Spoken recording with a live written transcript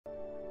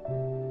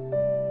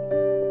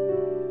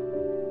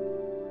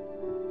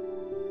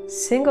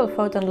Single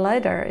photon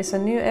lidar is a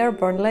new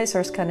airborne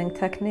laser scanning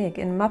technique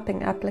in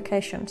mapping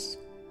applications.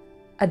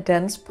 A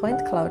dense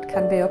point cloud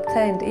can be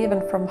obtained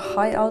even from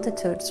high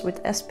altitudes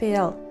with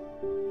SPL.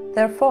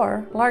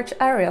 Therefore, large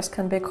areas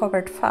can be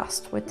covered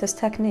fast with this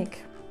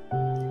technique.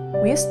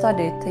 We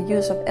studied the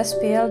use of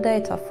SPL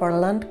data for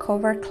land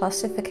cover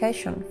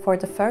classification for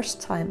the first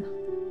time.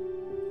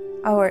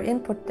 Our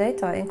input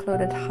data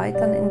included height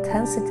and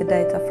intensity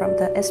data from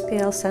the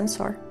SPL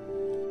sensor.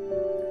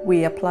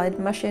 We applied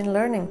machine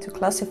learning to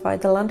classify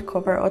the land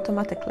cover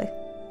automatically.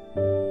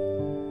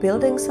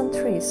 Buildings and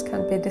trees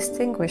can be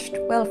distinguished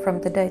well from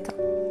the data.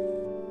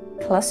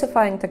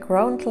 Classifying the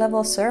ground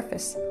level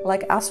surface,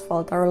 like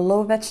asphalt or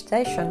low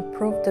vegetation,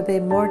 proved to be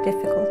more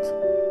difficult.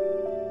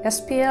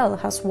 SPL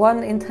has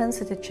one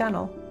intensity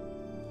channel.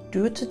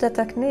 Due to the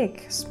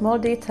technique, small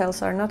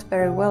details are not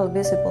very well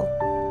visible.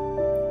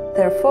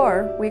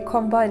 Therefore, we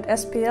combined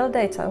SPL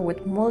data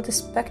with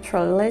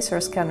multispectral laser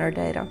scanner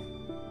data.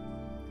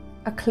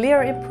 A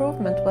clear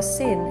improvement was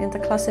seen in the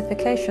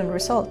classification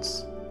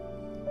results.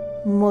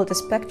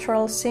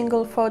 Multispectral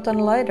single photon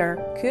lidar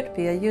could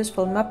be a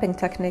useful mapping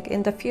technique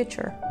in the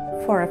future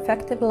for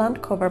effective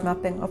land cover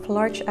mapping of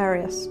large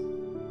areas.